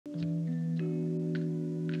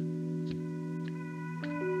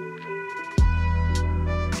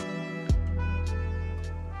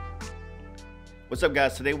What's up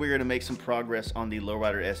guys, today we're going to make some progress on the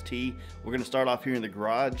Lowrider ST. We're going to start off here in the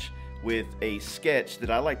garage with a sketch that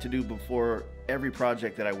I like to do before every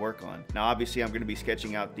project that I work on. Now obviously I'm going to be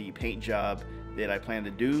sketching out the paint job that I plan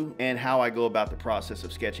to do and how I go about the process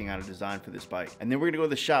of sketching out a design for this bike. And then we're going to go to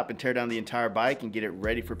the shop and tear down the entire bike and get it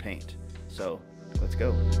ready for paint. So let's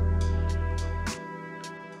go.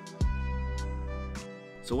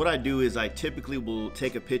 So what I do is I typically will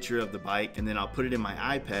take a picture of the bike and then I'll put it in my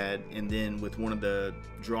iPad, and then with one of the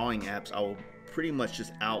drawing apps I will pretty much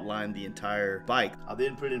just outline the entire bike. I'll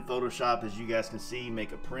then put it in Photoshop, as you guys can see,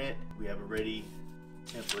 make a print. We have a ready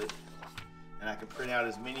template and I can print out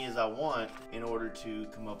as many as I want in order to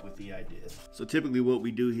come up with the ideas. So typically what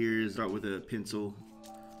we do here is start with a pencil,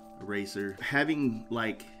 eraser. Having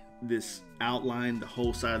like this outline, the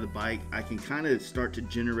whole side of the bike, I can kind of start to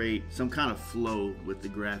generate some kind of flow with the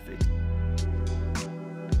graphic.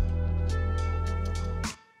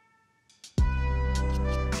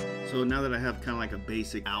 So now that I have kind of like a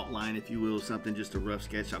basic outline, if you will, something, just a rough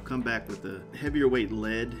sketch, I'll come back with a heavier weight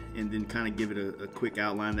lead and then kind of give it a quick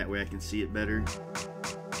outline, that way I can see it better.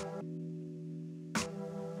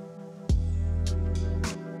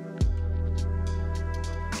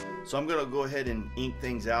 So I'm gonna go ahead and ink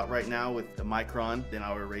things out right now with the Micron, then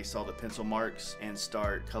I'll erase all the pencil marks and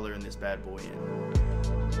start coloring this bad boy in.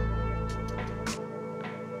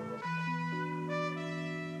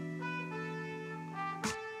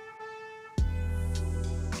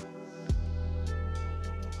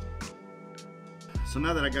 So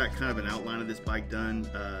now that I got kind of an outline of this bike done,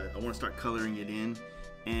 I want to start coloring it in.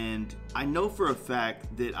 And I know for a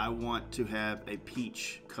fact that I want to have a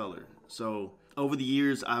peach color. So over the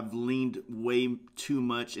years, I've leaned way too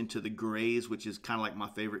much into the grays, which is kind of like my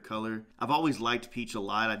favorite color. I've always liked peach a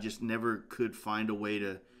lot. I just never could find a way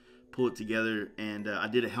to pull it together. And I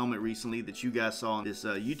did a helmet recently that you guys saw in this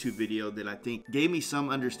YouTube video that I think gave me some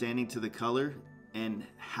understanding to the color and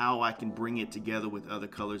how I can bring it together with other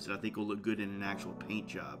colors that I think will look good in an actual paint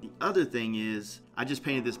job. The other thing is, I just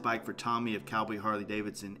painted this bike for Tommy of Cowboy Harley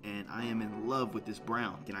Davidson, and I am in love with this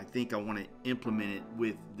brown. And I think I want to implement it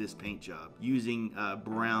with this paint job, using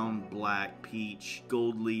brown, black, peach,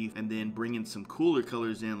 gold leaf, and then bringing some cooler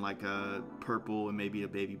colors in like purple and maybe a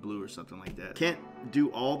baby blue or something like that. Can't do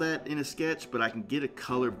all that in a sketch, but I can get a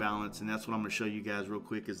color balance, and that's what I'm going to show you guys real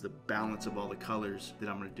quick, is the balance of all the colors that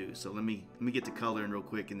I'm going to do. So let me get to coloring real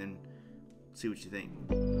quick and then see what you think.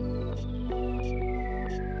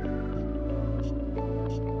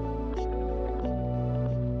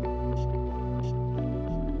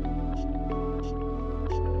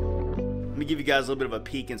 Let me give you guys a little bit of a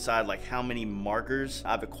peek inside, like how many markers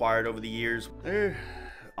I've acquired over the years. There are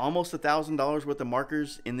almost $1,000 worth of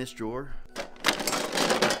markers in this drawer.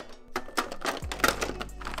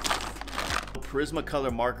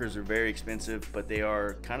 Prismacolor markers are very expensive, but they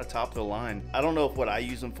are kind of top of the line. I don't know if what I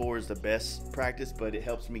use them for is the best practice, but it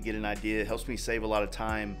helps me get an idea. It helps me save a lot of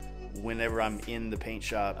time whenever I'm in the paint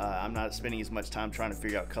shop. I'm not spending as much time trying to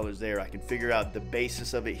figure out colors there. I can figure out the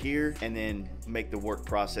basis of it here and then make the work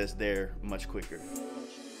process there much quicker.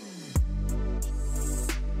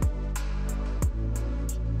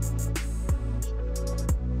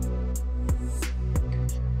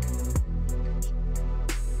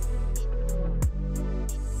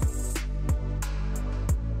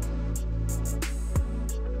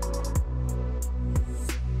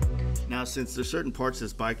 Now, since there's certain parts of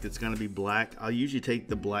this bike that's going to be black, I'll usually take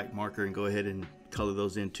the black marker and go ahead and color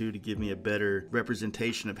those in too, to give me a better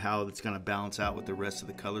representation of how it's going to balance out with the rest of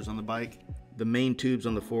the colors on the bike. The main tubes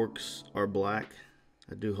on the forks are black.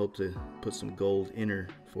 I do hope to put some gold inner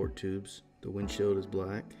fork tubes. The windshield is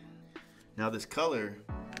black. Now this color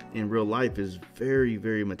in real life is very,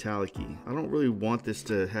 very metallic-y. I don't really want this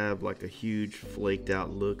to have like a huge flaked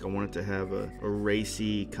out look. I want it to have a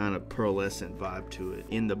racy kind of pearlescent vibe to it.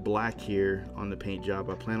 In the black here on the paint job,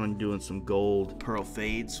 I plan on doing some gold pearl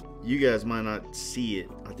fades. You guys might not see it.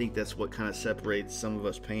 I think that's what kind of separates some of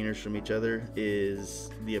us painters from each other,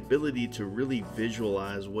 is the ability to really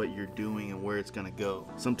visualize what you're doing and where it's gonna go.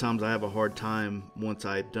 Sometimes I have a hard time, once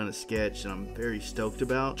I've done a sketch and I'm very stoked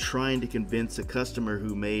about, trying to convince a customer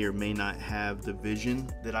who may or may not have the vision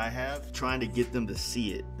that I have, trying to get them to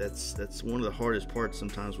see it. That's one of the hardest parts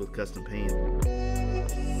sometimes with custom painting.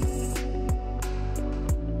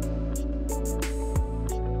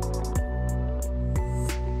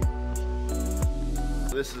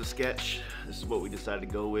 This is a sketch. This is what we decided to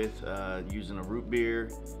go with, using a root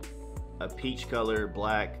beer, a peach color,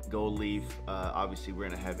 black, gold leaf. Obviously we're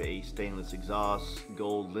gonna have a stainless exhaust,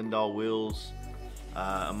 gold Lindahl wheels,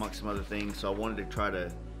 amongst some other things. So I wanted to try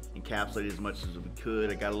to encapsulate as much as we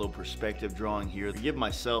could. I got a little perspective drawing here to give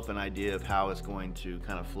myself an idea of how it's going to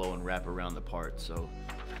kind of flow and wrap around the part. So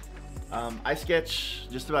I sketch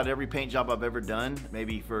just about every paint job I've ever done.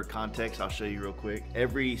 Maybe for context, I'll show you real quick.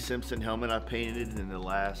 Every Simpson helmet I've painted in the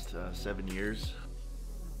last 7 years.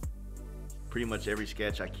 Pretty much every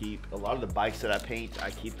sketch I keep. A lot of the bikes that I paint,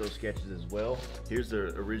 I keep those sketches as well. Here's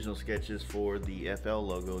the original sketches for the FL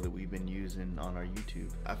logo that we've been using on our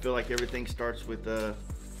YouTube. I feel like everything starts with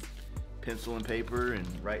pencil and paper, and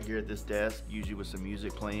right here at this desk, usually with some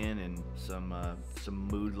music playing and some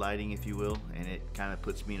mood lighting, if you will, and it kind of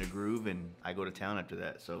puts me in a groove, and I go to town after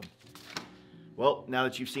that. So, well, now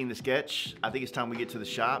that you've seen the sketch, I think it's time we get to the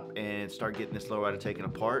shop and start getting this lowrider taken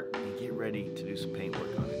apart and get ready to do some paint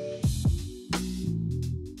work on it.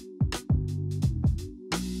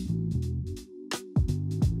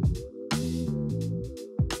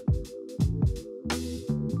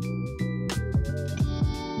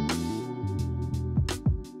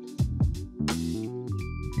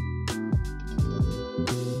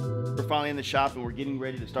 Finally in the shop, and we're getting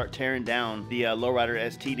ready to start tearing down the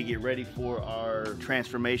Lowrider ST to get ready for our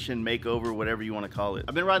transformation, makeover, whatever you want to call it.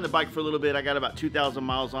 I've been riding the bike for a little bit. I got about 2,000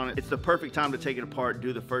 miles on it. It's the perfect time to take it apart,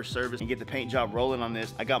 do the first service, and get the paint job rolling on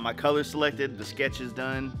this. I got my colors selected, the sketch is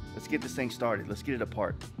done. Let's get this thing started. Let's get it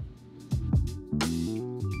apart.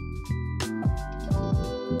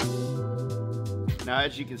 Now,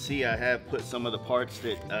 as you can see, I have put some of the parts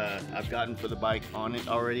that I've gotten for the bike on it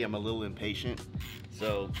already. I'm a little impatient.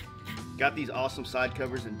 So, got these awesome side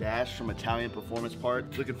covers and dash from Italian Performance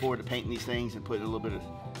Parts. Looking forward to painting these things and putting a little bit of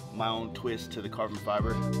my own twist to the carbon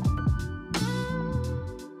fiber.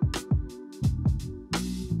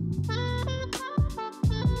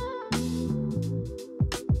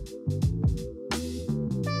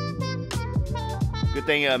 Good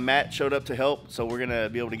thing Matt showed up to help, so we're gonna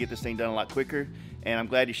be able to get this thing done a lot quicker. And I'm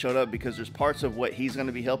glad he showed up because there's parts of what he's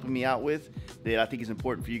gonna be helping me out with that I think is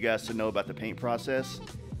important for you guys to know about the paint process,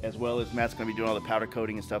 as well as Matt's gonna be doing all the powder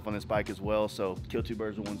coating and stuff on this bike as well. So kill two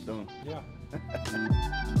birds with one stone. Yeah.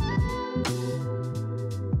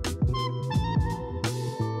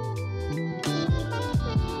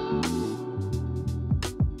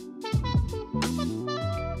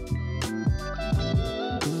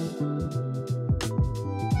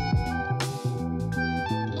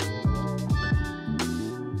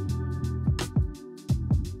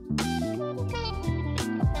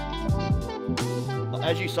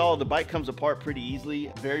 As you saw, the bike comes apart pretty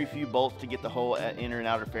easily. Very few bolts to get the whole inner and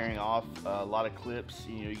outer fairing off. A lot of clips.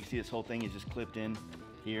 You know, you can see this whole thing is just clipped in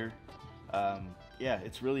here. Yeah,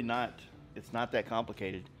 it's really not that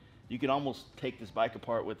complicated. You can almost take this bike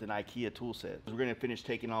apart with an IKEA tool set. We're gonna finish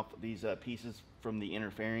taking off these pieces from the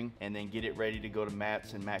inner fairing and then get it ready to go to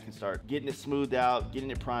Matt's, and Matt can start getting it smoothed out,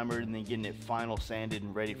 getting it primered, and then getting it final sanded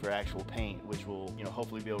and ready for actual paint, which will, you know,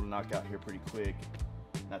 hopefully be able to knock out here pretty quick.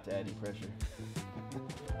 Not to add any pressure.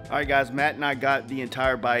 All right, guys, Matt and I got the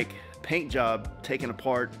entire bike paint job taken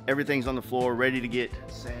apart. Everything's on the floor, ready to get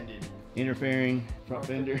sanded. Inner fairing, front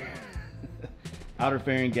fender, outer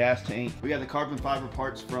fairing, gas tank. We got the carbon fiber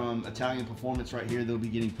parts from Italian Performance right here. They'll be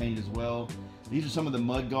getting painted as well. These are some of the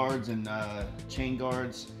mud guards and chain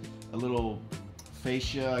guards. A little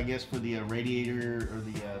fascia, I guess, for the radiator or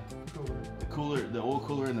the oil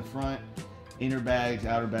cooler in the front. Inner bags,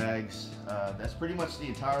 outer bags. That's pretty much the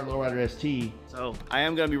entire Lowrider ST. So I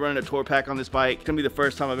am gonna be running a tour pack on this bike. It's gonna be the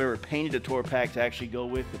first time I've ever painted a tour pack to actually go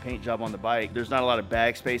with the paint job on the bike. There's not a lot of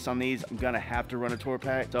bag space on these. I'm gonna have to run a tour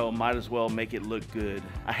pack, so might as well make it look good.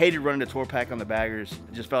 I hated running a tour pack on the baggers.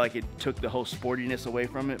 I just felt like it took the whole sportiness away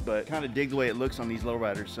from it, but kind of dig the way it looks on these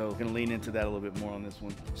lowriders, so I'm gonna lean into that a little bit more on this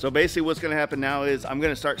one. So basically what's gonna happen now is I'm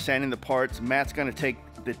gonna start sanding the parts. Matt's gonna take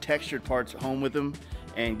the textured parts home with him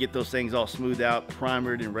and get those things all smoothed out,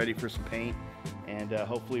 primered, and ready for some paint. And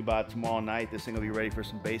hopefully by tomorrow night, this thing will be ready for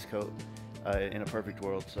some base coat in a perfect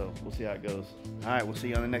world. So we'll see how it goes. All right, we'll see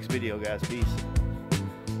you on the next video, guys. Peace.